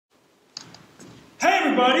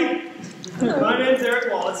everybody. My name's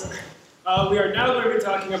Eric Wallace. We are now going to be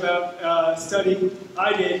talking about a study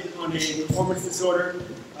I did on a performance disorder.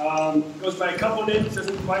 Goes by a couple names,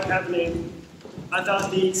 doesn't quite have a name. I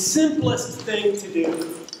thought the simplest thing to do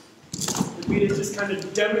would be to just kind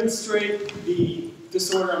of demonstrate the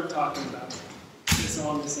disorder I'm talking about. It's all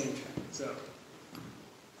on the same track. So.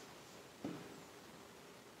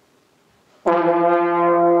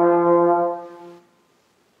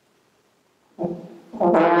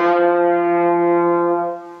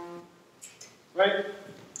 Right?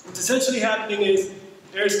 What's essentially happening is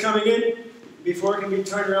air is coming in. Before it can be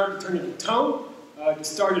turned around to turn into tone, to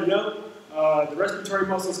start a note, the respiratory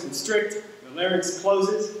muscles constrict, the larynx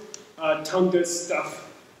closes, tongue does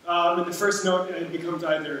stuff. And the first note it becomes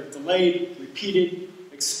either delayed, repeated,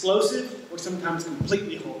 explosive, or sometimes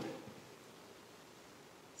completely halted.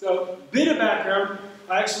 So, bit of background,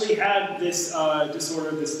 I actually had this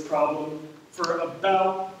disorder, this problem, for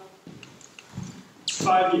about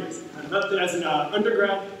 5 years. I developed it as an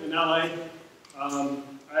undergrad in LA.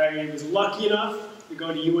 I was lucky enough to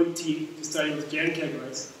go to UNT to study with Jan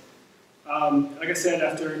Kegleris. Like I said,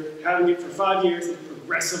 after having it for 5 years, it was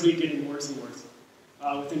progressively getting worse and worse.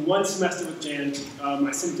 Within one semester with Jan,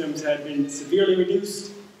 my symptoms had been severely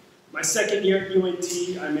reduced. My second year at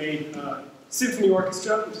UNT, I made symphony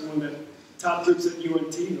orchestra, which is one of the top groups at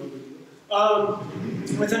UNT.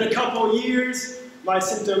 Within a couple years, my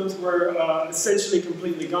symptoms were essentially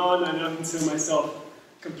completely gone. I now consider myself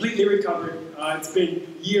completely recovered. It's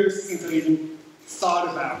been years since I even thought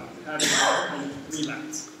about having a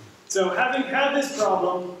relapse. So having had this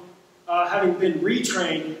problem, having been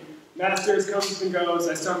retrained, master's comes and goes,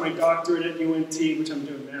 I start my doctorate at UNT, which I'm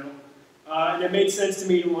doing now. And it made sense to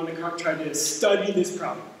me to want to try to study this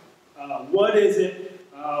problem. What is it?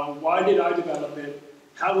 Why did I develop it?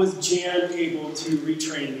 How was Jan able to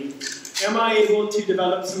retrain me? Am I able to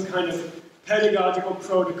develop some kind of pedagogical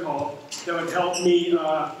protocol that would help me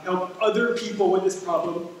help other people with this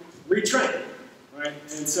problem retrain? Right?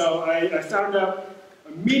 And so I found out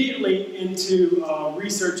immediately into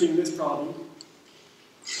researching this problem.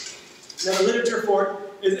 Now the literature for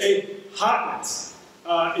it is a hot mess.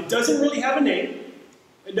 It doesn't really have a name.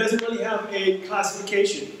 It doesn't really have a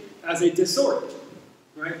classification as a disorder.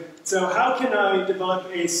 Right? So how can I develop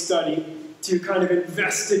a study to kind of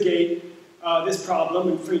investigate this problem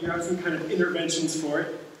and figure out some kind of interventions for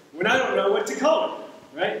it when I don't know what to call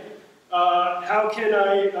it, right? How can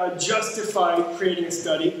I justify creating a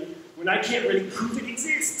study when I can't really prove it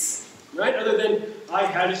exists, right? Other than I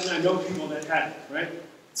had it and I know people that had it, right?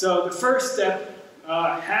 So the first step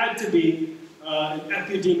had to be an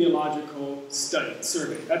epidemiological study,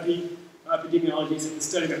 survey. Epidemiology is the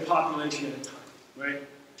study of a population at a time, right?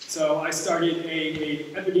 So I started a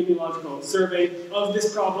epidemiological survey of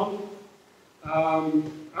this problem. I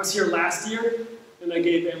was here last year, and I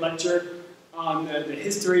gave a lecture on the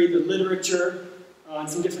history, the literature, and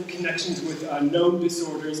some different connections with known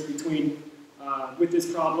disorders with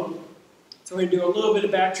this problem. So I'm going to do a little bit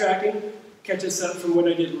of backtracking, catch us up from what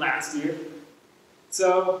I did last year.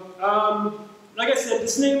 So, like I said,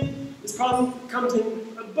 this problem comes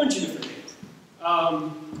in a bunch of different names.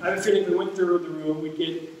 I have a feeling if we went through the room, we'd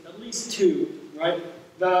get at least two, right?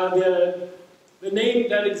 The name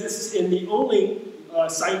that exists in the only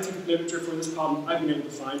scientific literature for this problem I've been able to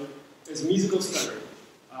find is musical stuttering.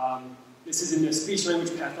 This is in the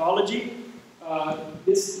speech-language pathology.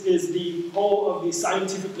 This is the whole of the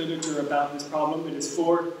scientific literature about this problem. It is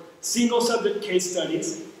 4 single-subject case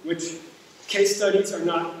studies, which case studies are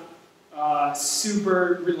not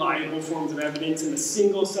super reliable forms of evidence, and a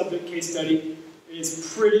single-subject case study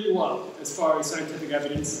is pretty low as far as scientific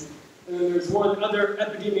evidence. And then there's one other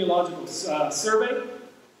epidemiological survey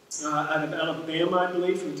out of Alabama, I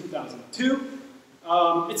believe, from 2002.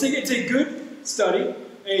 It's a good study,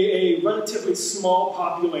 a relatively small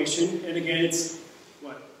population, and again, it's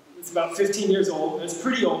about 15 years old. That's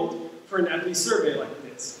pretty old for an epi survey like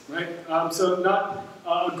this, right? So not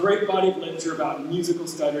a great body of literature about musical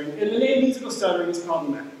stuttering, and the name musical stuttering is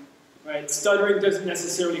problematic. Right? Stuttering doesn't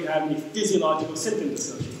necessarily have any physiological symptoms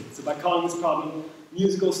associated. So by calling this problem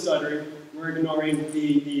musical stuttering, we're ignoring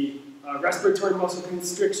the respiratory muscle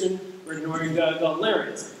constriction, we're ignoring the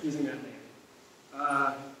larynx using that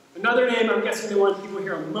name. Another name, I'm guessing the one people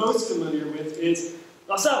here are most familiar with, is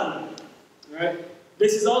Valsalva Maneuver. Right?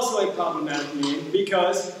 This is also a problematic name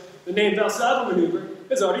because the name Valsalva Maneuver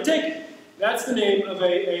is already taken. That's the name of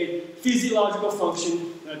a physiological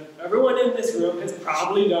function that everyone in this room has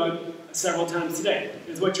probably done several times today.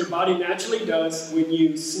 It's what your body naturally does when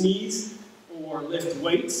you sneeze, or lift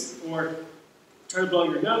weights, or Try to blow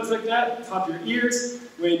your nose like that, pop your ears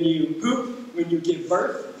when you poop, when you give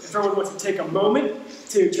birth. If everyone wants to take a moment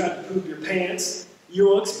to try to poop your pants, you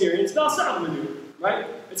will experience Valsalva Maneuver, right?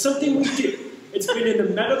 It's something we do. It's been in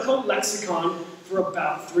the medical lexicon for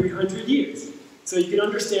about 300 years. So you can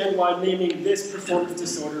understand why naming this performance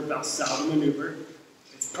disorder Valsalva Maneuver,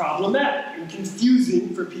 it's problematic and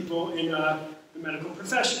confusing for people in the medical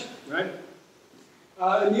profession, right?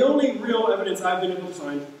 And the only real evidence I've been able to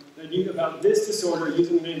find about this disorder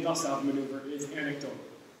using the name Valsalva Maneuver is anecdotal,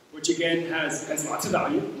 which again has lots of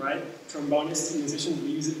value, right? Trombonists and musicians will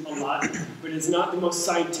use it a lot, but it's not the most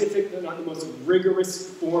scientific, not the most rigorous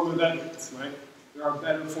form of evidence, right? There are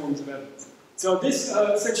better forms of evidence. So this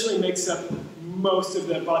essentially makes up most of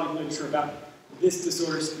the body of literature about this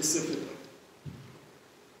disorder specifically.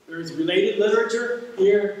 There's related literature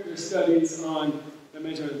here. There's studies on the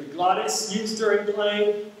measurement of the glottis used during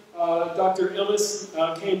playing. Dr. Illis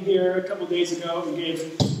came here a couple days ago and gave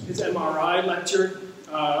his MRI lecture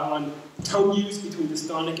on tone use between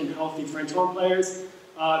dystonic and healthy French horn players.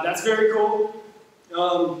 That's very cool.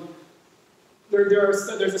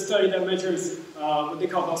 There's a study that measures what they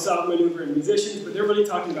call Valsalva Maneuver in musicians, but they're really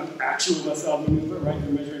talking about actual Valsalva Maneuver, right?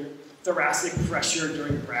 They're measuring thoracic pressure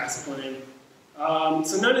during brass playing.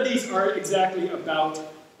 So none of these are exactly about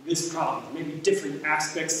this problem, maybe different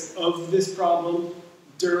aspects of this problem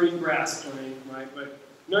during brass playing, right? But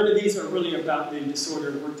none of these are really about the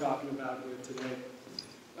disorder we're talking about here today.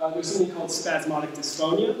 There's something called spasmodic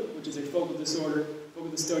dysphonia, which is a focal disorder,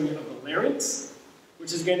 focal dystonia of the larynx,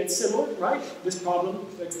 which is, again, it's similar, right? This problem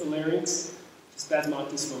affects the larynx.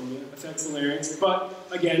 Spasmodic dysphonia affects the larynx, but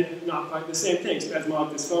again, not quite the same thing.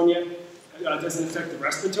 Spasmodic dysphonia doesn't affect the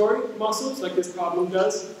respiratory muscles like this problem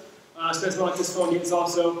does. Spasmodic dysphonia is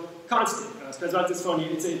also constant. Spasmodic dysphonia,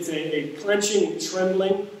 it's a clenching and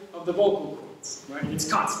trembling of the vocal cords, right? And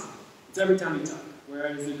it's constant. It's every time you talk.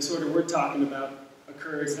 Whereas the disorder we're talking about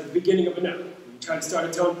occurs at the beginning of a note. You try to start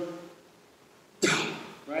a tone,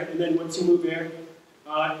 right? And then once you move air,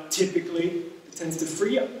 typically it tends to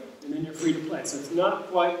free up, and then you're free to play. So it's not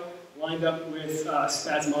quite lined up with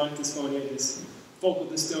spasmodic dysphonia, this focal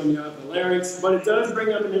dystonia of the larynx, but it does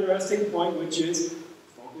bring up an interesting point, which is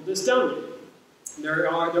focal dystonia. There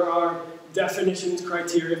are definitions,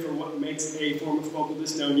 criteria for what makes a form of focal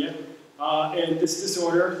dystonia, and this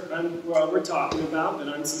disorder we're talking about, that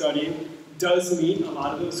I'm studying, does meet a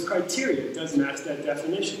lot of those criteria. It does match that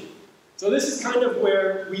definition. So this is kind of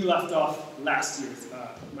where we left off last year's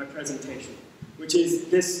my presentation, which is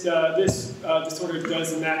this disorder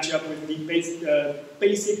does match up with the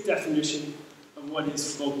basic definition of what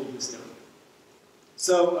is focal dystonia.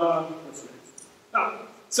 So what's next?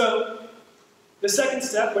 So the second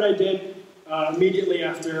step, what I did immediately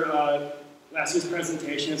after last year's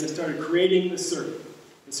presentation, is I started creating the survey.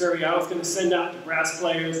 The survey I was going to send out to brass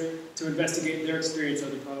players to investigate their experience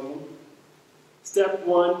of the problem. Step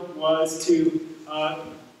one was to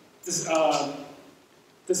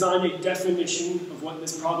design a definition of what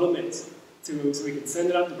this problem is, so we can send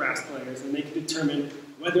it out to brass players and they can determine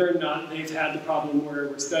whether or not they've had the problem where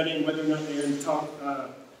we're studying, whether or not they're in the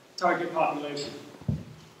target population.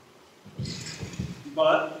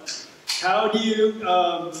 But how do you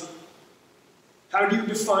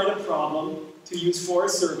define a problem to use for a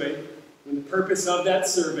survey when the purpose of that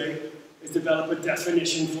survey is to develop a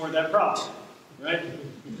definition for that problem, right?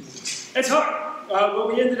 It's hard. What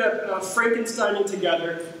we ended up Frankensteining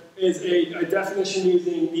together is a definition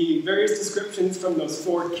using the various descriptions from those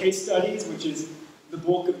 4 case studies, which is the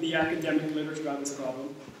bulk of the academic literature on this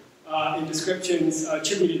problem, and descriptions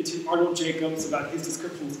attributed to Arnold Jacobs about his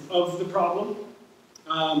descriptions of the problem.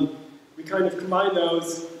 We kind of combined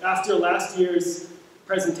those. After last year's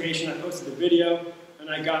presentation, I posted a video, and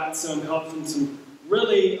I got some help from some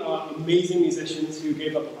really amazing musicians who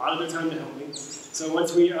gave up a lot of their time to help me. So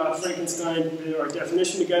once we Frankenstein did our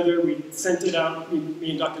definition together, we sent it out, me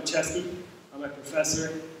and Dr. Chesky, my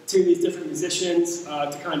professor, to these different musicians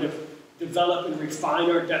to kind of develop and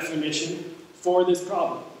refine our definition for this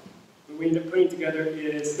problem. What we ended up putting together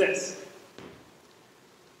is this.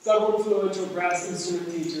 Several influential brass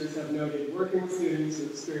instrument teachers have noted working with students who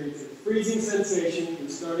experience a freezing sensation from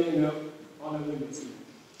starting a note on a wind instrument.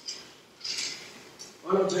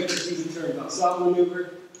 Arnold Jacobs used the term Valsalva Maneuver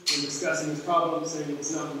when discussing this problem, saying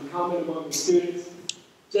it's not uncommon among the students.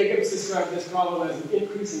 Jacobs described this problem as an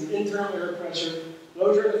increase in internal air pressure,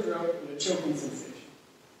 closure in the throat, and a choking sensation.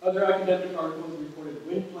 Other academic articles reported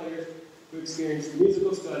wind players who experienced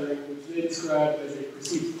musical stuttering, which they described as a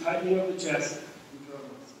perceived tightening of the chest and throat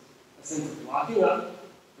muscles, a sense of locking up,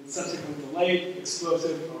 and subsequent delayed,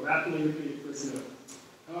 explosive, or rapidly repeated first note.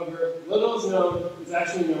 However, little is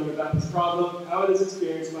actually known about this problem, how it is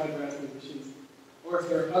experienced by brass musicians, or if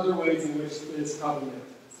there are other ways in which this problem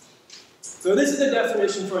manifests. So this is the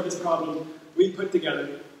definition for this problem we put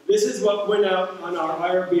together. This is what went out on our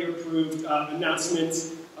IRB-approved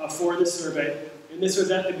announcements for the survey. And this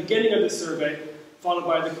was at the beginning of the survey, followed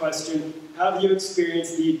by the question, have you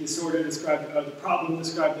experienced the disorder described, the problem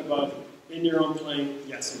described above in your own playing,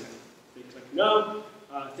 yes or no? They click no.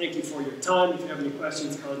 Thank you for your time. If you have any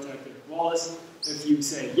questions, contact Eric Wallace. If you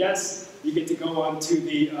say yes, you get to go on to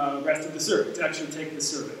the rest of the survey, to actually take the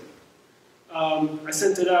survey. I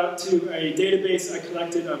sent it out to a database I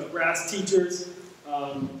collected of brass teachers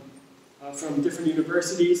from different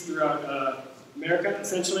universities throughout America,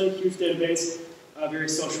 essentially, huge database,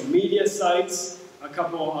 various social media sites, a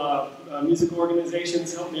couple music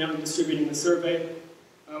organizations helped me out in distributing the survey.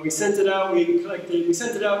 We sent it out, we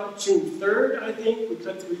sent it out June 3rd, I think. We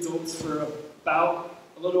collected results for about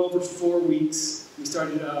a little over 4 weeks. We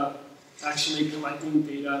started actually collecting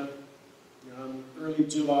data early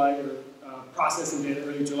July, or processing data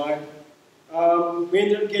early July. We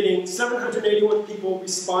ended up getting 781 people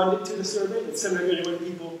responded to the survey, and 781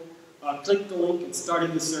 people clicked the link and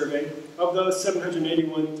started the survey. Of those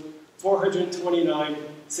 781, 429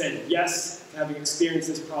 said yes to having experienced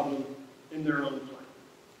this problem in their own play.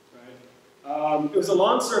 Right? It was a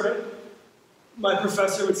long survey. My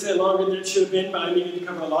professor would say longer than it should have been, but I needed to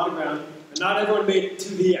cover a lot of ground, and not everyone made it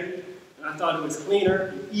to the end. And I thought it was cleaner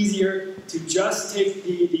and easier to just take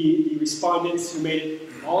the respondents who made it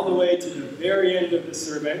all the way to the very end of the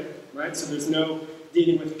survey, right? So there's no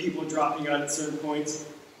dealing with people dropping out at certain points,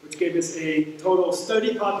 which gave us a total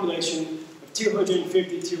study population of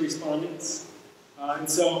 252 respondents. And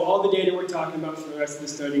so all the data we're talking about for the rest of the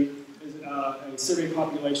study is a survey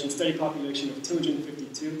population, study population of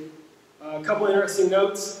 252. A couple interesting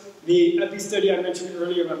notes. The EPI study I mentioned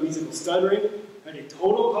earlier about musical stuttering had a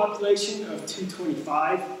total population of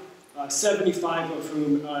 225, 75 of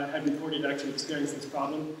whom had reported actually experiencing this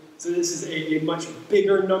problem. So this is a much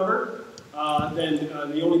bigger number than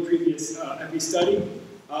the only previous EPI study.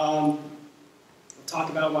 I'll talk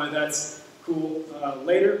about why that's cool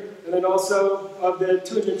later. And then also, of the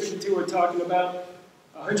 252 we're talking about,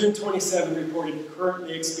 127 reported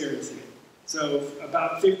currently experiencing it. So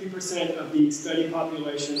about 50% of the study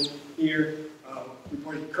population here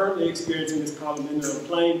reported currently experiencing this problem in their own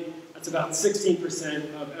plane. That's about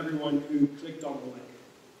 16% of everyone who clicked on the link.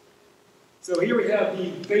 So here we have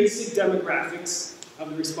the basic demographics of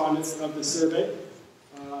the respondents of the survey.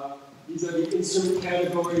 These are the instrument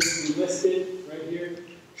categories we listed right here.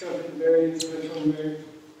 Trumpet variants, metronome variant.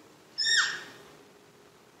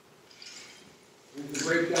 The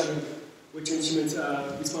breakdown of which instruments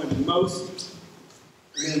responded most.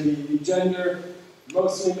 And then the gender,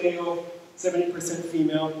 mostly male, 70%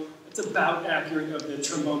 female. That's about accurate of the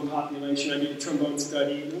trombone population. I did a trombone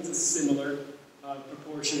study. It was a similar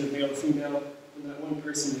proportion of male to female. And that one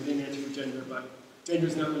person who didn't answer for gender, but gender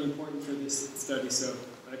is not really important for this study, so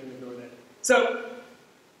I can ignore that. So,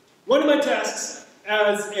 one of my tasks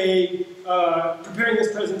as preparing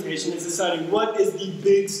this presentation is deciding what is the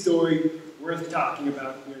big story worth talking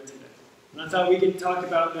about here today. And I thought we could talk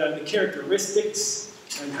about the characteristics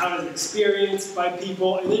and how it's experienced by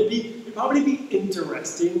people, and it'd probably be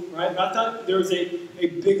interesting, right? But I thought there was a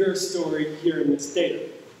bigger story here in this data.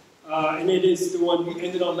 And it is the one we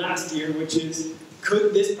ended on last year, which is,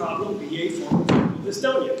 could this problem be a form of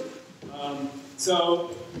dystonia? So,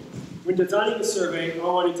 when designing the survey, I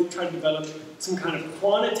wanted to try to develop some kind of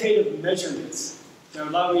quantitative measurements that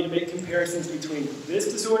allow me to make comparisons between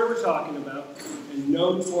this disorder we're talking about and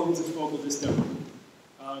known forms of focal dystonia.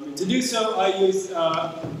 And to do so, I used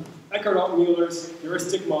Eckhart Altmüller's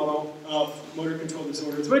heuristic model of motor control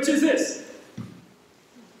disorders, which is this.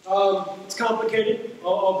 It's complicated.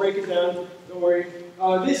 I'll break it down. Don't worry.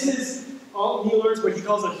 This is Altmüller's, what he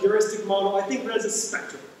calls a heuristic model. I think of it as a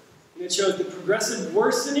spectrum. And it shows the progressive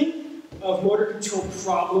worsening of motor control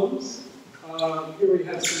problems. Here we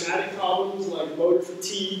have somatic problems like motor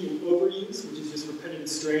fatigue and overuse, which is just repetitive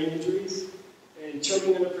strain injuries, and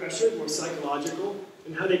choking under pressure, more psychological,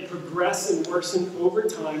 and how they progress and worsen over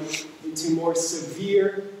time into more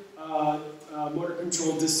severe motor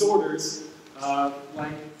control disorders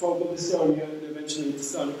like focal dystonia and eventually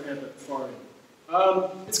dystonic cramp at the far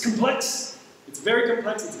end. It's complex. It's very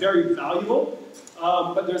complex. It's very valuable.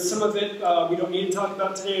 But there's some of it we don't need to talk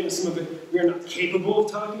about today, and there's some of it we are not capable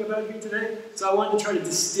of talking about here today. So I wanted to try to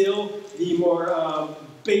distill the more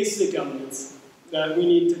basic elements that we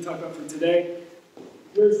need to talk about for today.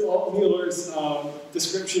 Here's Altmüller's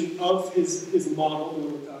description of his model that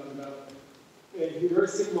we're talking about. a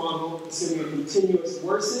heuristic model assuming a continuous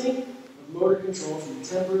worsening of motor control from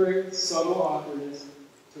temporary, subtle awkwardness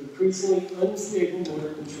to increasingly unstable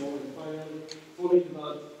motor control and finally fully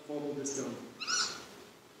developed focal dystonia.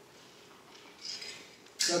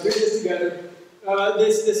 Now, bring this together.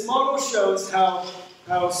 This model shows how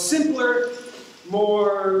simpler,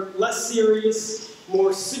 less serious,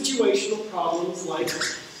 more situational problems like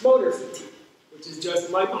motor fatigue, which is just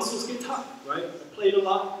my muscles get tired, right? I played a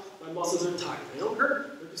lot, my muscles are tired. They don't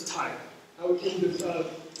hurt, they're just tired. How we can,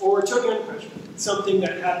 or choking under pressure, something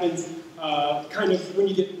that happens kind of when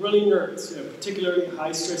you get really nervous, particularly in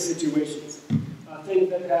high-stress situations.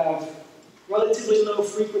 Things that have relatively low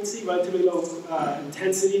frequency, relatively low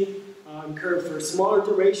intensity, occur for smaller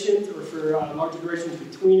durations or for larger durations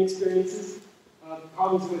between experiences.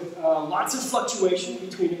 Problems with lots of fluctuation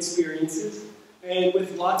between experiences and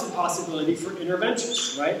with lots of possibility for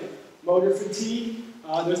interventions, right? Motor fatigue,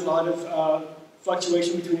 there's a lot of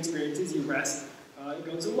fluctuation between experiences. You rest, it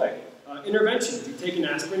goes away. Interventions, you take an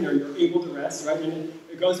aspirin or you're able to rest, right? And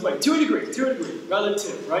it goes away. To a degree,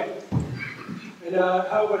 relative, right? And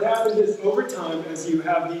what happens is over time, as you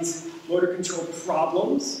have these motor control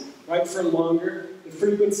problems, right, for longer, the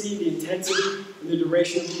frequency, the intensity, and the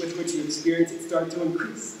duration with which you experience it start to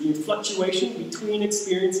increase. The fluctuation between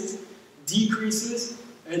experiences decreases,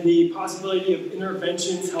 and the possibility of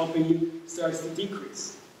interventions helping you starts to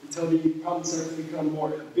decrease until the problem starts to become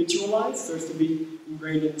more habitualized, starts to be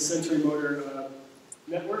ingrained in the sensory motor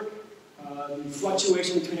network. The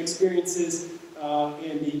fluctuation between experiences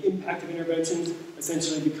and the impact of interventions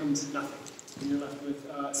essentially becomes nothing, and you're left with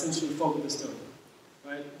essentially focal dystonia.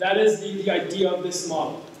 Right? That is the idea of this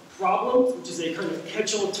model. Problems, which is a kind of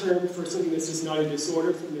catch-all term for something that's just not a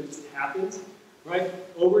disorder, something that just happens, right?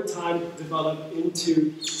 Over time develop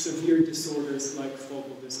into severe disorders like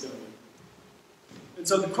focal dystonia. And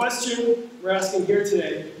so the question we're asking here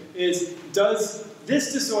today is, does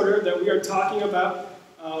this disorder that we are talking about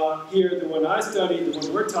here, the one I studied, the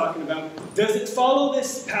one we're talking about, does it follow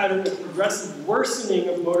this pattern of progressive worsening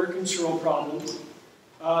of motor control problems,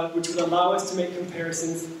 which would allow us to make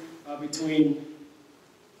comparisons between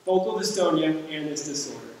focal dystonia and this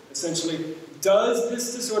disorder? Essentially, does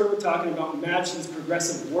this disorder we're talking about match this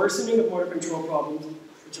progressive worsening of motor control problems,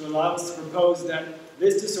 which will allow us to propose that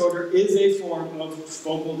this disorder is a form of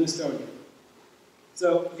focal dystonia?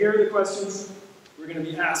 So here are the questions we're going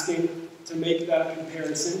to be asking to make that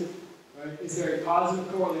comparison. Right? Is there a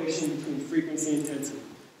positive correlation between frequency and intensity?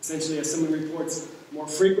 Essentially, as someone reports more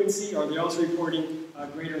frequency, are they also reporting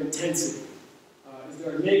greater intensity? Is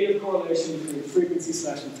there a negative correlation between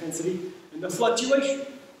frequency/intensity and the fluctuation?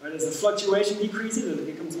 Right? As the fluctuation decreases, as it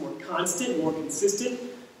becomes more constant, more consistent,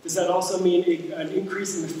 does that also mean an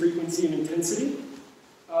increase in the frequency and intensity?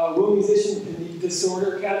 Will musicians in the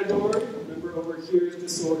disorder category, remember over here is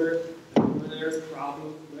disorder, over there is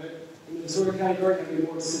problem, right? In the disorder category, have a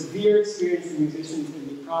more severe experience than musicians in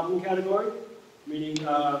the problem category, meaning,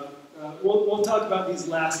 we'll talk about these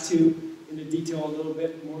last two in detail a little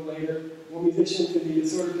bit more later. Will musicians in the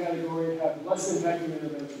disorder category have less impact on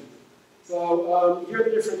intervention? So here are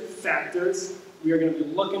the different factors we are going to be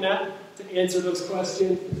looking at to answer those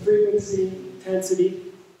questions: the frequency, intensity,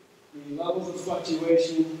 the levels of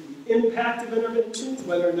fluctuation, the impact of interventions,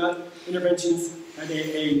 whether or not interventions had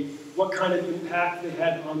what kind of impact they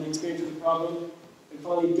had on the experience of the problem, and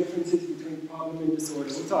finally differences between problem and disorder.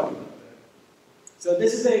 We'll talk about that. So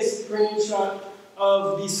this is a screenshot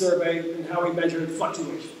of the survey and how we measured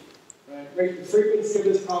fluctuation. Right? Rate the frequency of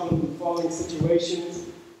this problem in the following situations.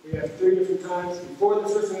 We have 3 different times: before the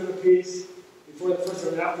first note of the piece, before the first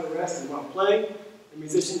note after the rest, and while playing. The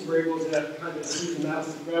musicians were able to kind of use the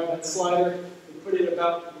mouse to grab that slider and put it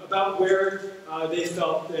about where they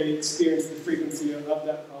felt they experienced the frequency of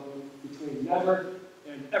that problem between never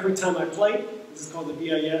and every time I played. This is called the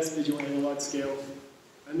VIS, Visual Analog Scale.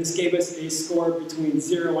 And this gave us a score between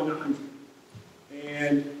 0 and 100.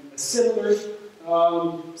 And a similar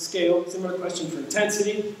scale, similar question for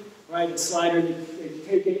intensity, right? A slider, they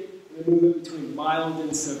take it and they move it between mild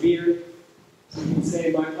and severe. So you can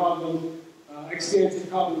say my problem, I experienced a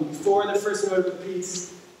problem before the first note of the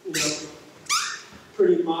piece,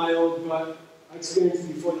 pretty mild, but I experienced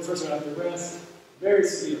it before the first note after the rest, very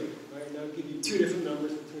severe, right? And I'll give you 2 different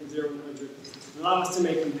numbers between 0 and 100 to allow us to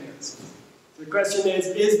make comparisons. So the question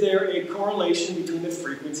is there a correlation between the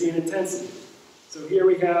frequency and intensity? So here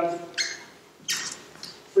we have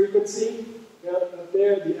frequency, up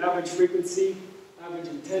there, the average frequency, average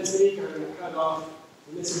intensity, kind of cut off,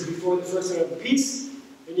 and this is before the first note of the piece.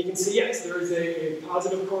 And you can see, yes, there is a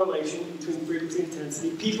positive correlation between frequency and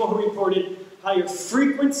intensity. People who reported higher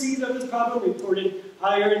frequencies of this problem reported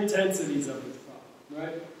higher intensities of this problem.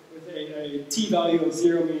 right? With a t-value of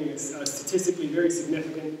 0, meaning it's statistically very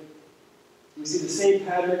significant. We see the same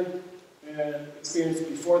pattern experienced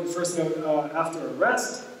before the first note after a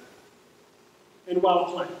rest and while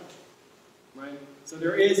playing, right? So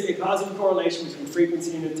there is a positive correlation between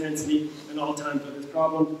frequency and intensity and all times of this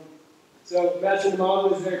problem. So matching the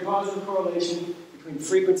model, is there a positive correlation between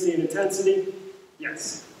frequency and intensity?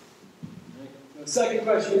 Yes. Right. Now, second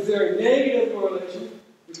question, is there a negative correlation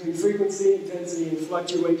between frequency, intensity, and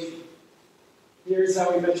fluctuation? Here's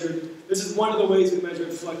how we measured. This is one of the ways we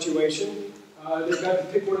measured fluctuation. They've got to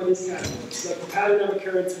pick one of these categories. So the pattern of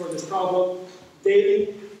occurrence for this problem,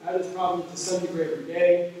 daily, I had this problem to some degree every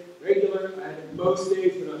day. Regular, I had it most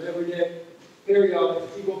days, but not every day. Periodic,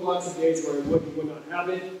 equal blocks of days where I would not have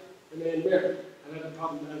it. And then rare, I had a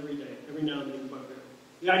problem every day, every now and then, but rare.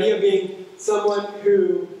 The idea being someone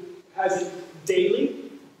who has it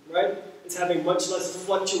daily, right, is having much less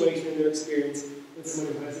fluctuation in their experience than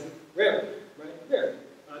someone who has it rarely, right? Rare.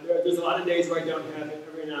 There's a lot of days where I don't have it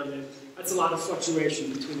every now and then. That's a lot of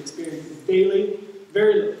fluctuation between experiences. Daily,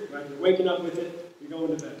 very little, right? You're waking up with it, you're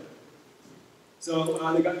going to bed. So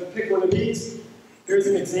they got to pick one of these. Here's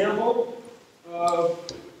an example of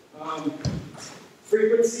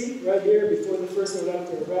frequency right here before the first note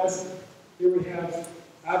after a rest. Here we have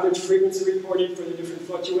average frequency reported for the different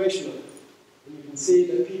fluctuation levels. And you can see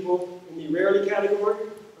that people in the rarely category,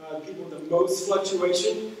 people with the most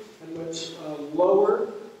fluctuation, had much lower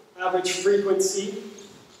average frequency,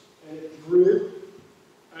 and it grew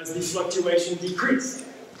as the fluctuation decreased.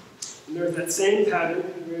 And there's that same pattern,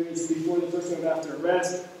 it's before the first note after a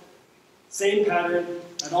rest, same pattern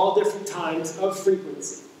at all different times of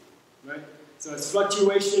frequency, right? So as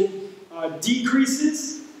fluctuation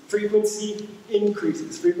decreases, frequency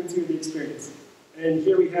increases, frequency of the experience. And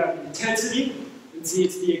here we have intensity, and see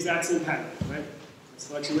it's the exact same pattern, right? As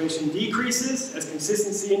fluctuation decreases, as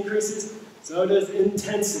consistency increases, so does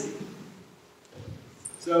intensity.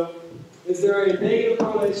 So, is there a negative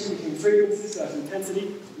correlation between frequency, so intensity,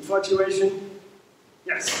 and fluctuation?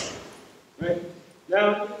 Yes. Right?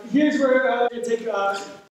 Now, here's where I'm going to take,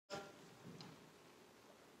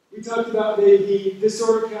 we talked about the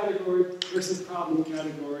disorder category versus problem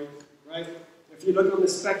category, right? If you look on the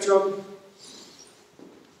spectrum,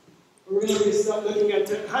 we're going to start looking at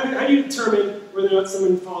how do you determine whether or not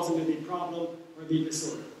someone falls into the problem or the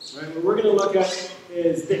disorder, right? What we're going to look at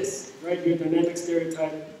is this, right here, dynamic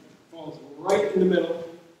stereotype falls right in the middle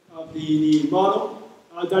of the model.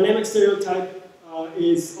 Dynamic stereotype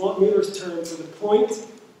is Altmuller's term for the point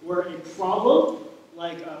where a problem,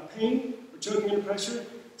 like pain or choking under pressure,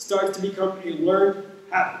 starts to become a learned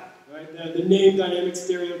habit, right? The name dynamic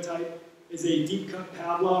stereotype is a deep-cut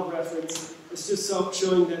Pavlov reference. It's just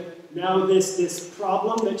showing that now this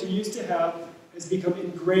problem that you used to have has become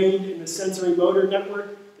ingrained in the sensory motor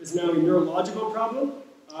network. It's now a neurological problem.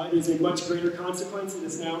 It is a much greater consequence. It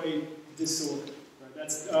is now a disorder. Right?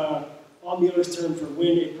 That's Altmuller's term for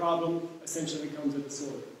when a problem essentially becomes a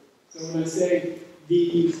disorder. So when I say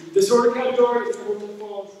the disorder category is everyone that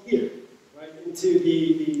falls here, right, into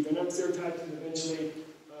the dynamic stereotypes and eventually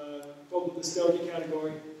focal dystonia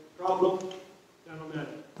category. Problem, that don't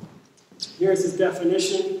matter. Here's his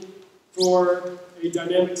definition for a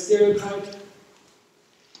dynamic stereotype.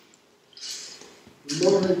 The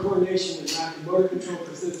motor coordination and lack of motor control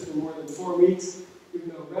persists for more than 4 weeks, even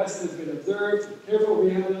though rest has been observed. Careful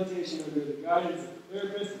rehabilitation under the guidance of the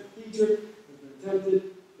therapist and teacher has been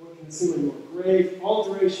attempted. What can seem more grave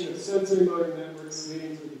alteration of sensory motor networks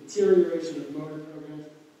leading to deterioration of motor programs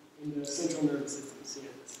in the central nervous system,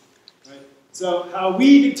 CNS. Right? So how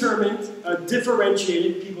we determined,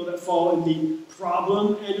 differentiated people that fall in the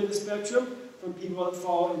problem end of the spectrum from people that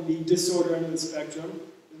fall in the disorder end of the spectrum.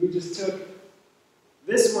 We just took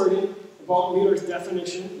this wording of Altmuller's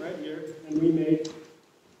definition right here, and we made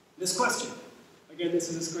this question. Again, this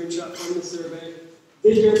is a screenshot from the survey.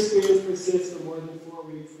 Did your experience persist for more than 4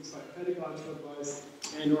 weeks despite pedagogical advice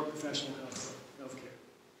and or professional health care?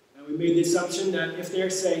 Now we made the assumption that if they're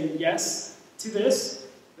saying yes to this,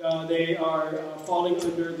 they are falling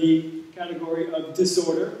under the category of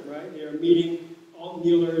disorder, right? They are meeting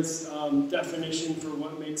Altmuller's definition for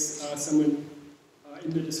what makes someone in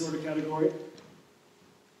the disorder category.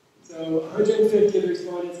 So 150 of the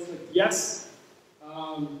respondents clicked yes.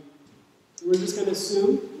 We're just going to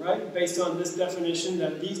assume, right, based on this definition,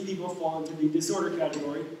 that these people fall into the disorder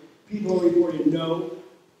category. People reported no,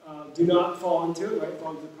 do not fall into it, right,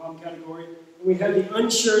 fall into the problem category. And we had the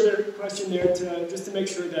unsure question there just to make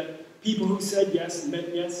sure that people who said yes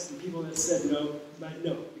meant yes, and people that said no meant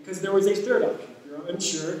no. Because there was a third option. If you're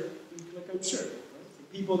unsure, you click unsure. Right? So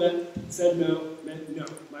People that said no meant no.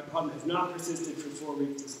 My problem has not persisted for 4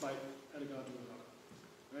 weeks despite pedagogical help.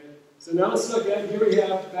 Right? So now let's look at, here we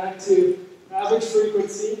have back to average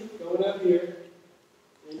frequency going up here.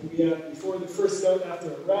 And we have before the first note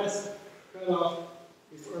after a rest, cut off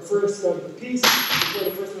before first note of the piece, before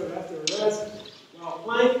the first note after a rest, while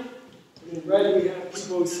playing. And in red we have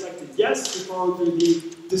people who selected yes, who fall into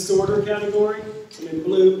the disorder category. And in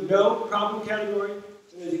blue, no, problem category.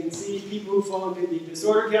 And as you can see, people who fall into the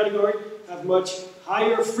disorder category have much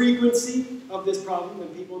higher frequency of this problem than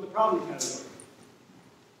people in the problem category.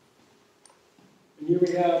 And here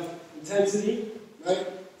we have intensity, right?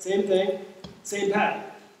 Same thing, same pattern.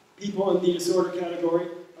 People in the disorder category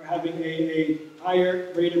are having a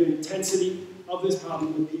higher rate of intensity of this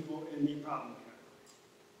problem than people in the problem category.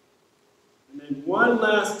 And then one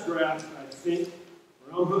last graph, I think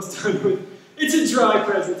we're almost done with. It's a dry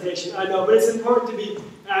presentation, I know, but it's important to be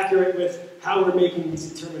accurate with how we're making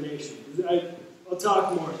these determinations. I'll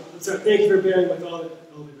talk more. So thank you for bearing with all the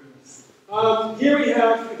graphs. Here we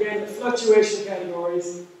have, again, the fluctuation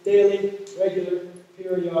categories: daily, regular,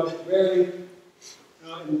 periodic, rarely.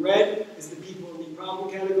 In red is the people in the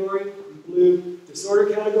problem category, in blue,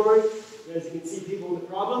 disorder category. And as you can see, people in the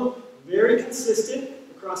problem, very consistent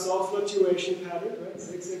across all fluctuation patterns, right?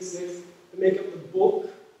 666, to make up the bulk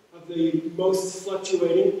of the most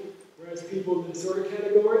fluctuating, whereas people in the disorder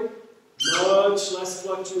category, much less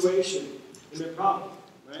fluctuation in their problem,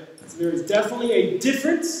 right? So there is definitely a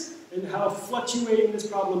difference in how fluctuating this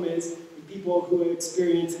problem is in people who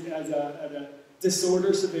experience it as at a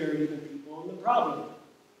disorder severity than people in the problem.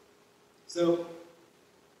 So,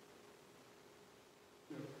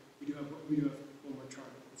 no, we do have one more chart,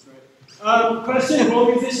 that's right. Question, will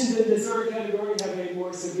musicians in the disorder category have a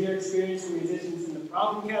more severe experience than musicians in the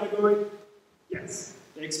problem category? Yes.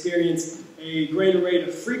 They experience a greater rate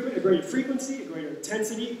of frequency, a greater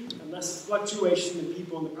intensity, and less fluctuation than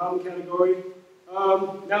people in the problem category.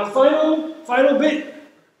 Now, final bit,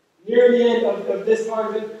 near the end of this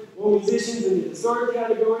part of it, will musicians in the disorder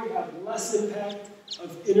category have less impact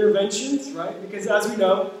of interventions, right? Because as we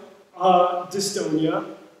know,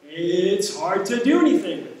 dystonia, it's hard to do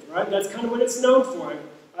anything with, right? That's kind of what it's known for.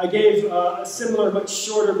 I gave a similar, much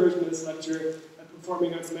shorter version of this lecture at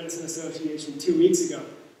Performing Arts Medicine Association 2 weeks ago.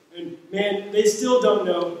 And man, they still don't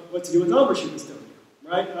know what to do with embouchure dystonia,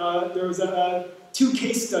 right? There was 2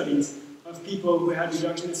 case studies of people who had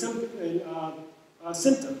reduction in symptoms,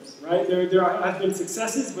 right? There have been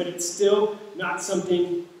successes, but it's still not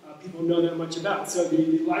something people know that much about. So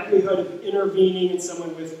the likelihood of intervening in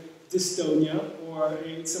someone with dystonia or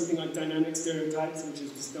something like dynamic stereotypes, which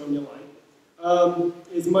is dystonia-like,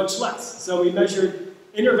 is much less. So we measured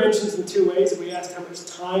interventions in 2 ways. We asked how much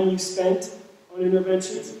time you spent on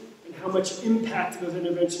interventions and how much impact those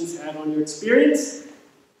interventions had on your experience.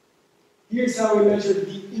 Here's how we measured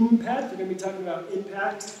the impact. We're going to be talking about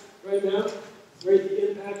impact right now. Rate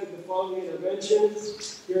the impact of the following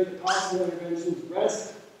interventions. Here are the possible interventions: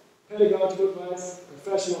 rest, pedagogical advice,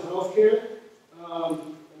 professional health care.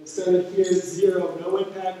 And it started here, 0, no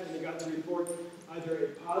impact, and they got to report either a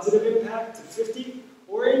positive impact to 50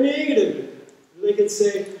 or a negative impact. They could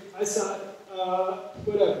say, I saw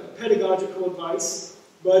pedagogical advice,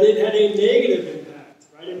 but it had a negative impact,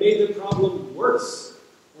 right? It made the problem worse.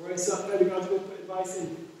 Or I saw pedagogical advice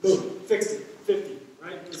and boom, fixed it, 50,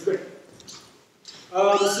 right? It's great.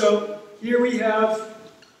 So here we have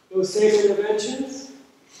those same interventions: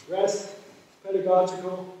 rest,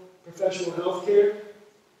 pedagogical, professional health care.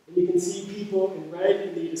 And you can see people in red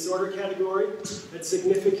in the disorder category had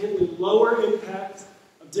significantly lower impact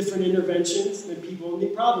of different interventions than people in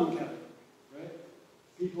the problem category, right?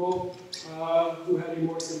 People who had a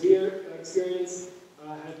more severe experience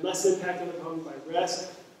had less impact on the problem by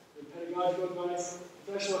rest and pedagogical advice.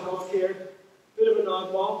 Professional health care, bit of an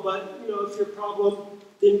oddball, but you know, if your problem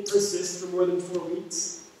didn't persist for more than 4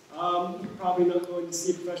 weeks, you're probably not going to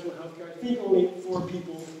see a professional health care. I think only 4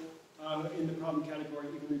 people in the problem category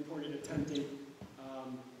even reported attempting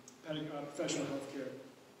professional health care.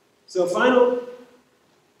 So final,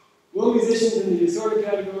 will musicians in the disorder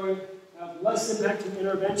category have less impact from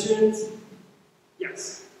interventions?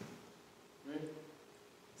 Yes. Right?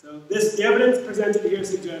 So the evidence presented here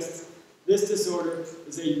suggests this disorder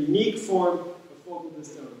is a unique form of focal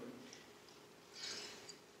dystonia.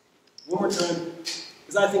 One more time,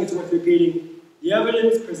 because I think it's worth repeating. The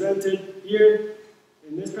evidence presented here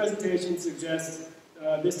in this presentation suggests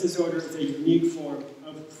this disorder is a unique form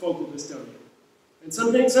of focal dystonia. And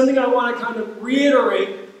something I want to kind of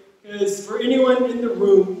reiterate is for anyone in the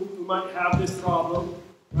room who might have this problem,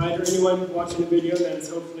 right, or anyone watching the video that is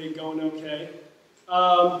hopefully going okay,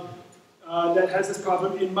 that has this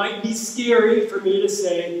problem, it might be scary for me to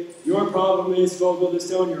say, your problem is focal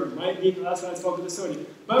dystonia, or it might be classified as focal dystonia.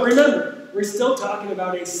 But remember, we're still talking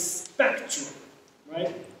about a spectrum,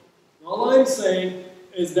 right? All I'm saying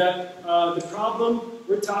is that the problem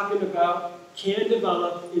we're talking about can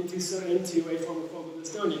develop into a form of focal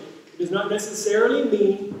dystonia. It does not necessarily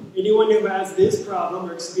mean anyone who has this problem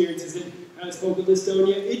or experiences it has focal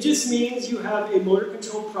dystonia. It just means you have a motor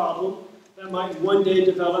control problem that might one day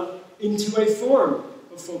develop into a form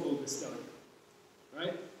of focal dystonia,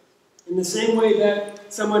 right? In the same way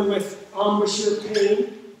that someone with embouchure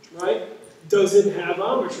pain, right, doesn't have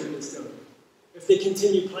embouchure dystonia. If they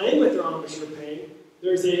continue playing with their embouchure pain,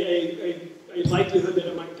 there's a likelihood that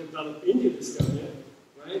it might develop into dystonia,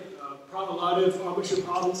 right? A lot of embouchure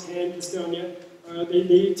problems and dystonia,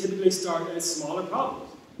 they typically start as smaller problems.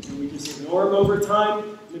 And we just ignore them over time,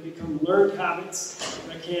 and they become learned habits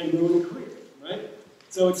that can ruin a career, right?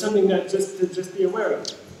 So it's something that to just be aware of.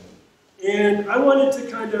 And I wanted to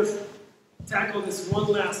kind of tackle this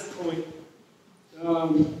one last point.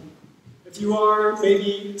 If you are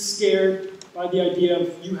maybe scared by the idea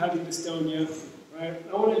of you having dystonia, right,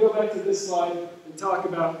 I want to go back to this slide and talk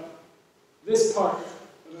about this part of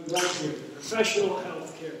the right here, the professional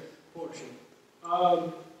health care portion.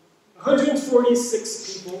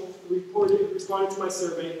 146 people responded to my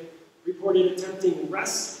survey, reported attempting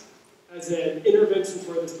rest as an intervention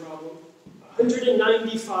for this problem.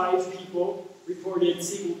 195 people reported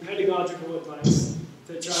seeking pedagogical advice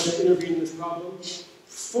to try to intervene in this problem.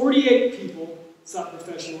 48 people sought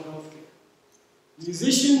professional health care.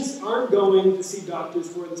 Musicians aren't going to see doctors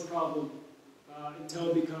for this problem until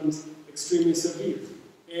it becomes extremely severe.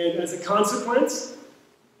 And as a consequence,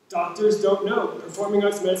 doctors don't know. Performing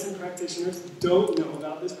arts medicine practitioners don't know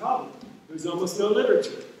about this problem. There's almost no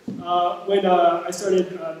literature. When I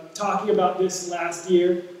started talking about this last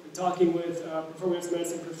year, and talking with performing arts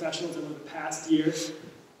medicine professionals over the past year,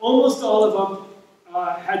 almost all of them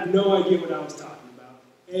had no idea what I was talking about,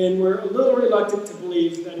 and were a little reluctant to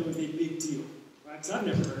believe that it was a big deal, right? Because I've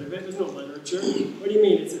never heard of it, there's no literature. What do you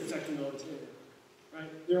mean it's affecting all the time,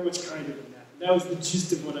 right? They're much kinder than that. That was the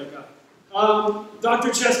gist of what I got. Dr.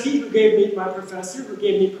 Chesky, my professor, who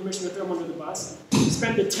gave me permission to throw him under the bus,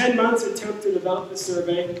 spent the 10 months attempting to develop the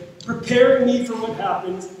survey, preparing me for what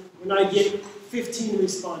happens when I get 15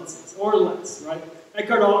 responses, or less, right?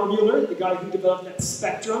 Eckhard Altmuller, the guy who developed that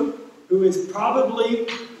spectrum, who is probably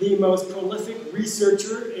the most prolific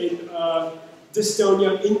researcher in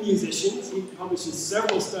dystonia in musicians. He publishes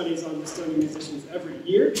several studies on dystonia musicians every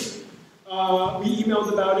year. We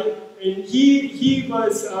emailed about it, and he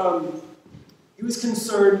was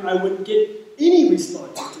concerned I wouldn't get any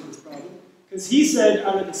responses to this problem, because he said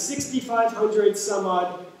out of the 6,500 some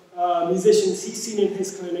odd musicians he's seen in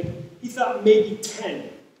his clinic, he thought maybe 10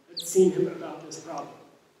 had seen him about this problem.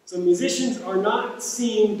 So musicians are not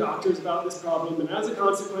seeing doctors about this problem, and as a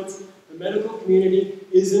consequence, the medical community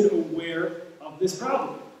isn't aware of this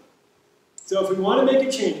problem. So if we want to make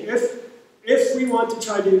a change, if we want to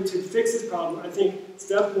try to fix this problem, I think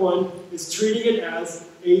step one is treating it as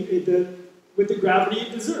with the gravity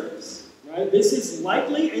it deserves. Right? This is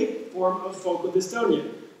likely a form of focal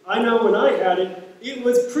dystonia. I know when I had it, it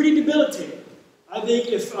was pretty debilitating. I think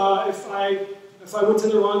if I went to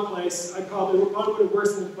the wrong place, I probably would have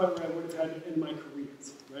worsened to the point where I would have had it in my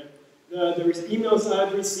careers. Right? The emails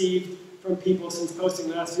I've received from people since posting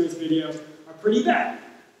last year's video are pretty bad.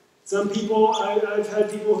 Some people, I've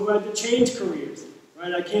had people who had to change careers.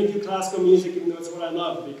 Right? I can't do classical music even though it's what I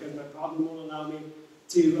love because my problem won't allow me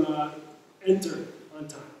to enter on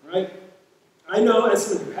time. Right? I know as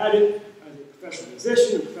someone who had it, as a professional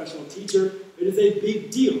musician, a professional teacher, it is a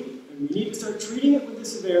big deal. And we need to start treating it with the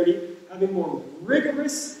severity, having more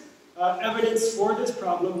rigorous evidence for this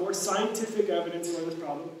problem, more scientific evidence for this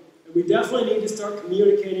problem. And we definitely need to start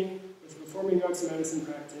communicating with performing arts medicine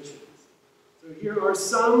practitioners. So here are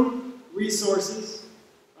some resources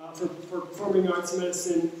for performing arts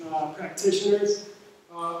medicine practitioners.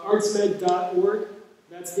 Artsmed.org.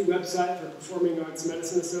 That's the website for Performing Arts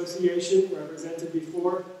Medicine Association, where I presented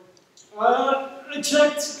before. I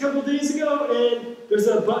checked a couple days ago, and there's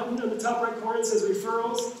a button on the top right corner that says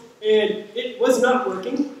referrals, and it was not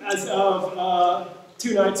working as of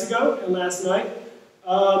 2 nights ago and last night.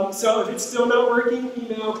 So if it's still not working,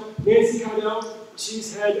 email Nancy Connell.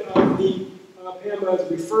 She's head of the PAMA's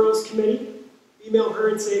referrals committee. Email her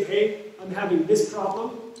and say, hey, I'm having this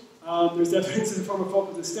problem. There's evidence in the form of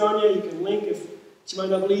focal dystonia. You can link if she might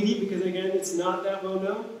not believe you because, again, it's not that well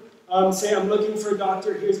known. Say, I'm looking for a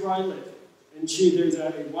doctor, here's where I live. And there's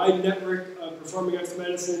a wide network of performing arts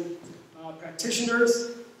medicine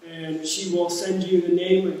practitioners and she will send you the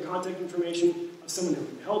name and contact information of someone who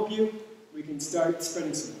can help you. We can start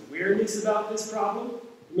spreading some awareness about this problem,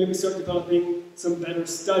 and maybe start developing some better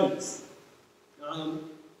studies.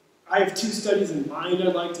 I have 2 studies in mind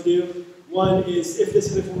I'd like to do. One is, if this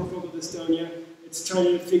is a form of focal dystonia, it's trying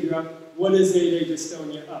to figure out what is a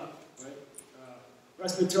dystonia of, right?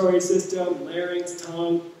 Respiratory system, larynx,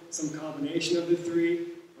 tongue, some combination of the 3,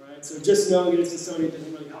 right? So just knowing it's dystonia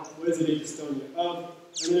doesn't really help. What is it a dystonia of?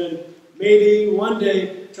 And then maybe one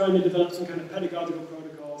day trying to develop some kind of pedagogical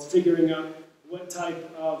protocols, figuring out what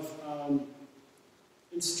type of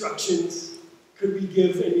instructions could we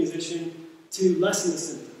give a musician to lessen the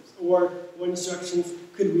symptoms, or what instructions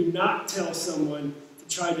could we not tell someone to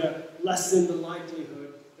try to lessen the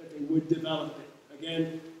likelihood that they would develop it.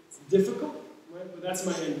 Again, it's difficult, right? But that's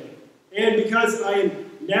my end game. And because I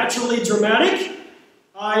am naturally dramatic,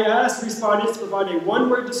 I asked respondents to provide a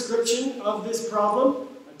 1-word description of this problem.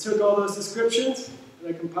 I took all those descriptions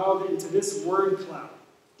and I compiled it into this word cloud,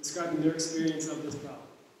 describing their experience of this problem.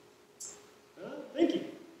 Thank you.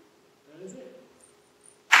 That is it.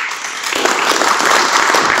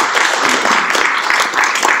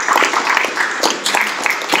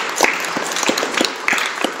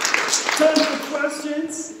 Time for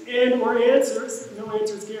questions and or answers. No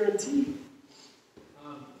answers guaranteed.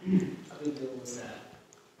 I've been dealing with that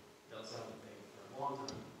Valsalva thing for a long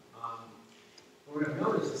time. What I've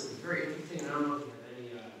noticed is very interesting, and I don't know if you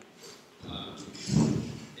have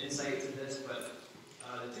any insight to this, but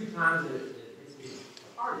the 2 times that it hits me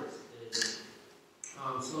the hardest is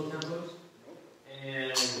slow tempos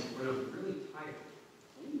and when I'm really tired.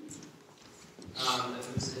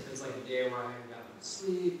 If it's like a day where I haven't gotten enough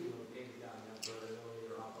sleep, maybe gotten up early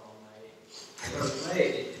or up all night, I go to play,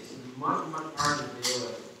 it's much, much harder to deal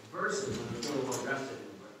with versus when I'm feeling more rested.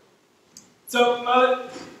 So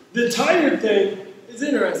the tired thing is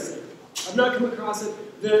interesting. I've not come across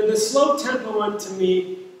it. The slow tempo one to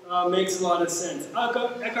me makes a lot of sense.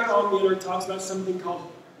 Eckhart Tolle talks about something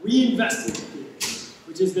called reinvestment theory,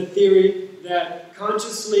 which is the theory that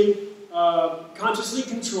consciously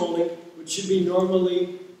controlling, which should be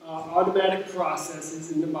normally automatic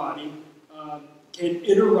processes in the body, can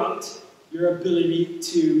interrupt your ability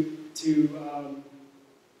to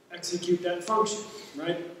execute that function,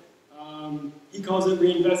 right? He calls it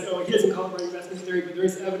reinvestment. Oh, he doesn't call it reinvestment theory, but there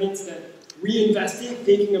is evidence that reinvesting,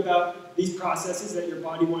 thinking about these processes that your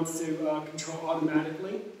body wants to control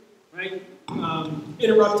automatically, right?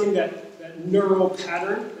 Interrupting that neural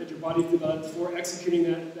pattern that your body's developed for executing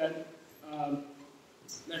that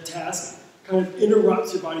task, kind of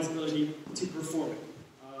interrupts your body's ability to perform it.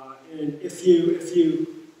 And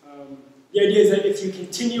the idea is that if you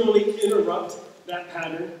continually interrupt that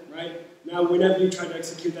pattern, right? Now, whenever you try to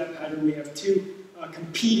execute that pattern, we have 2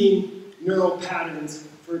 competing neural patterns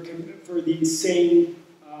for the same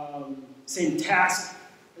task,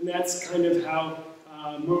 and that's kind of how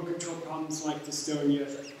motor control problems like dystonia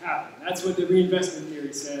happen. That's what the reinvestment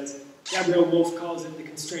theory says. Gabriel Wolf calls it the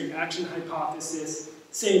constrained action hypothesis.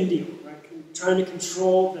 Same deal, right? Trying to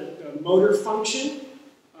control the motor function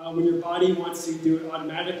when your body wants to do it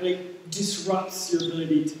automatically disrupts your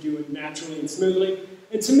ability to do it naturally and smoothly.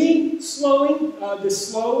 And to me, slowing, the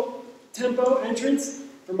slow tempo entrance,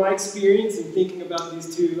 from my experience in thinking about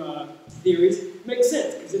these 2 theories, makes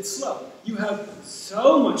sense because it's slow. You have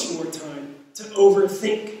so much more time to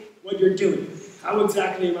overthink what you're doing. How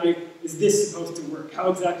exactly is this supposed to work? How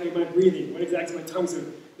exactly am I breathing? What exactly is my tongue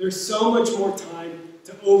doing? There's so much more time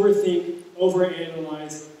to overthink,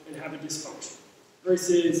 overanalyze, and have a dysfunction.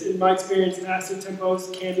 Versus, in my experience, faster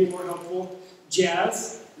tempos can be more helpful.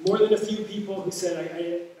 Jazz, more than a few people who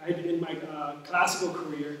said I in my classical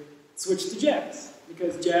career switched to jazz.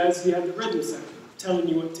 Because jazz, you have the rhythm section telling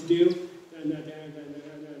you what to do.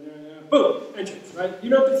 Boom, entrance, right? You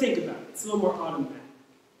don't have to think about it. It's a little more automatic.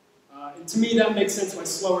 And to me, that makes sense why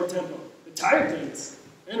slower tempo. The tired thing is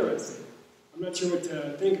interesting. I'm not sure what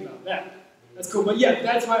to think about that. That's cool. But yeah,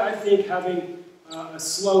 that's why I think having a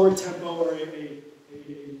slower tempo or a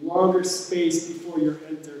longer space before you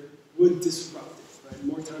enter would disrupt it, right?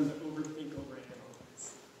 More time to overthink,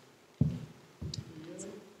 overanalyze.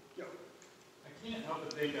 Go. I can't help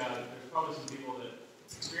but think there's probably some people that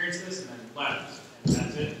experience this and then left, and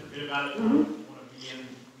that's it, forget about it, don't want to be in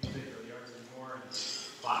music or the arts anymore, and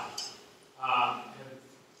bye.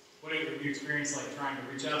 What have you experienced, like trying to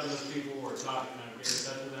reach out to those people or talk, get in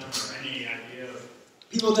touch with them, or any idea of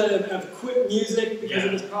people that have quit music because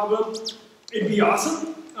of this problem? It'd be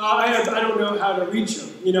awesome. I don't know how to reach them,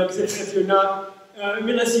 because if you're not,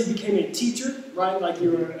 unless you became a teacher, right, like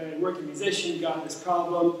you were a working musician, you got this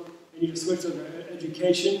problem, and you just switched over to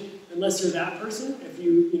education, unless you're that person. If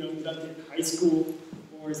you conducted in high school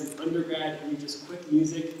or as an undergrad and you just quit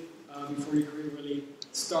music before your career really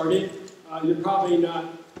started, you're probably not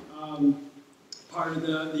part of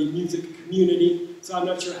the music community. So I'm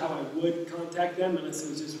not sure how I would contact them unless it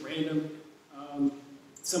was just random.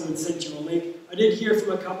 Someone sent you a link. I did hear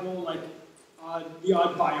from a couple, like the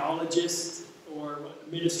odd biologist or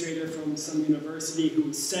administrator from some university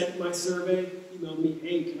who sent my survey, emailed me,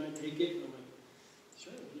 hey, can I take it? And I'm like,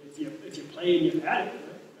 sure, if you play and you've had it,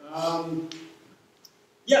 right?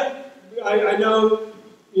 Yeah, I know,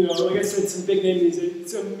 like I said, some big name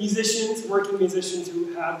musicians, some musicians, working musicians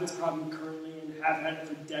who have this problem currently and have had it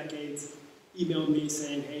for decades, emailed me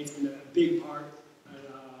saying, hey, it's been a big part, and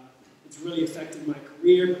it's really affected my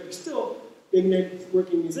career, but they're still big name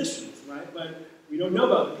working musicians, right? But we don't know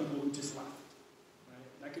about the people who just left,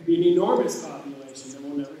 right? That could be an enormous population that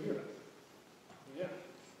we'll never hear about. Yeah.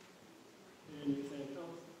 And you think, oh.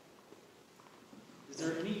 Is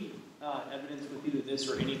there any evidence with either this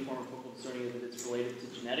or any form of focal dystonia that it's related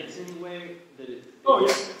to genetics in any way? Oh,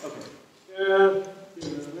 yeah. Okay. Yeah.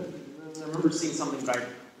 I remember seeing something, but I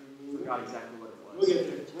forgot exactly what it was. We'll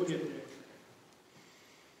get there. We'll get there.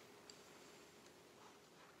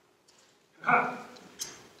 Aha.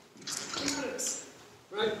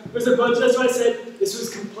 Right? There's a bunch, that's why I said this was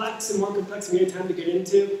complex and more complex than we had time to get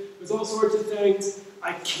into. There's all sorts of things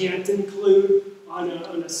I can't include on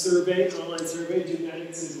a survey, an online survey.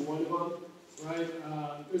 Genetics is one of them, right?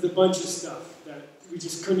 There's a bunch of stuff that we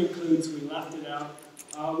just couldn't include, so we left it out.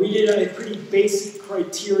 We did a pretty basic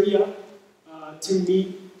criteria to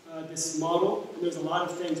meet this model, and there's a lot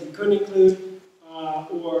of things we couldn't include,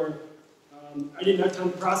 or I didn't have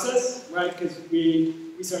time to process, right? Because we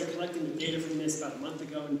started collecting the data from this about a month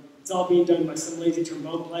ago, and it's all being done by some lazy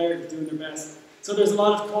trombone player who's doing their best. So there's a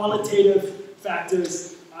lot of qualitative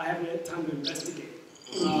factors I haven't had time to investigate.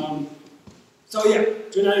 So yeah,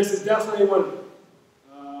 genetics is definitely one of them.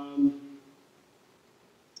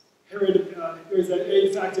 There's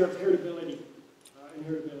a factor of heritability,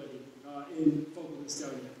 inheritability in focal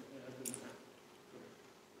dystonia that has been found.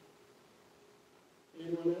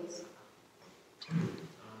 Anyone else?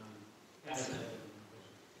 I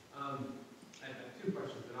have two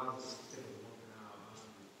questions, but I'll just stick with one for now.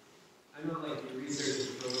 I know like the research is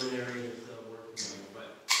preliminary and still working on it, but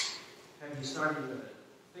have you started to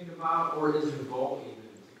think about, or is your goal even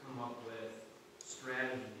to come up with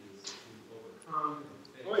strategies to overcome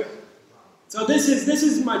and fix? Oh, yeah. So this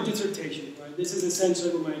is my dissertation, right? This is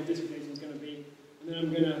essentially what my dissertation is going to be, and then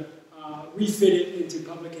I'm going to refit it into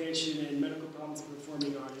publication and medical problems for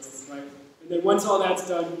performing artists, right? And then once all that's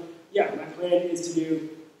done, yeah, my plan is to do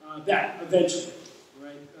that eventually,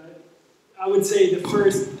 right? I would say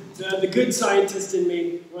the good scientist in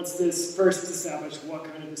me wants this first establish what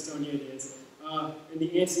kind of dystonia it is, and the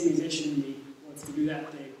antsy musician in me wants to do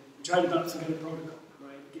that thing and try to develop some kind of protocol,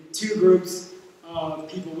 right? Get two groups of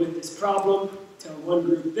people with this problem, tell one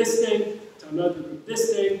group this thing, tell another group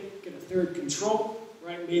this thing, get a third control,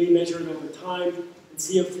 right? Maybe measure it over time and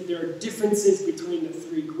see if there are differences between the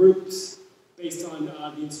three groups based on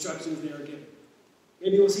the instructions they are given.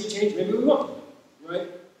 Maybe we'll see change, maybe we won't, right?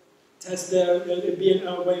 It'd be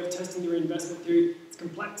a way of testing the reinvestment theory. It's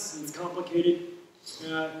complex and it's complicated.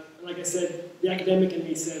 Like I said, the academic in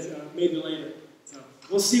me says maybe later. So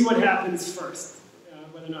we'll see what happens first,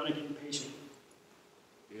 whether or not I get impatient.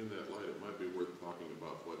 In that light, it might be worth talking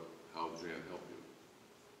about how Jan helped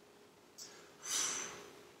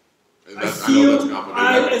you. And I feel,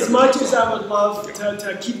 as much as I would love yeah.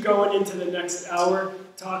 to keep going into the next hour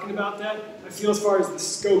talking about that, I feel as far as the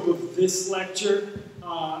scope of this lecture,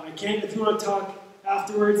 I can't, if you want to talk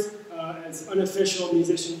afterwards as unofficial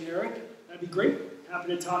musician Eric, that'd be great.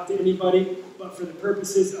 Happy to talk to anybody, but for the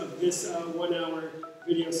purposes of this 1 hour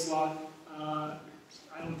video slot, I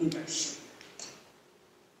don't think I should.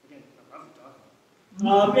 Again, I'd love to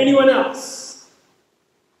talk. Anyone else?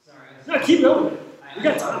 Sorry. No, keep going. We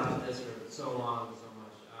got I time. thought about this for so long, so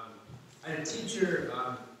much. I had a teacher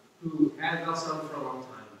who had Valsalva for a long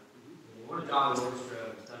time. He wanted a job in the orchestra,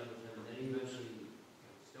 studied with him, and then he eventually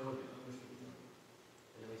stowed it.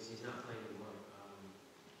 Anyways, he's not playing anymore.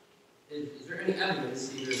 Is there any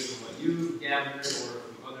evidence, either from what you've gathered or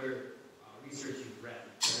from other research you've read,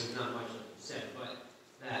 there's not much like you said, but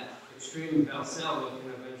that extreme Valsalva can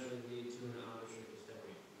eventually lead to an embouchure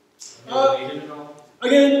dystonia? Have you related at all?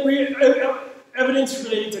 Again, evidence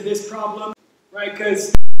related to this problem, right?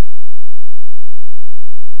 Because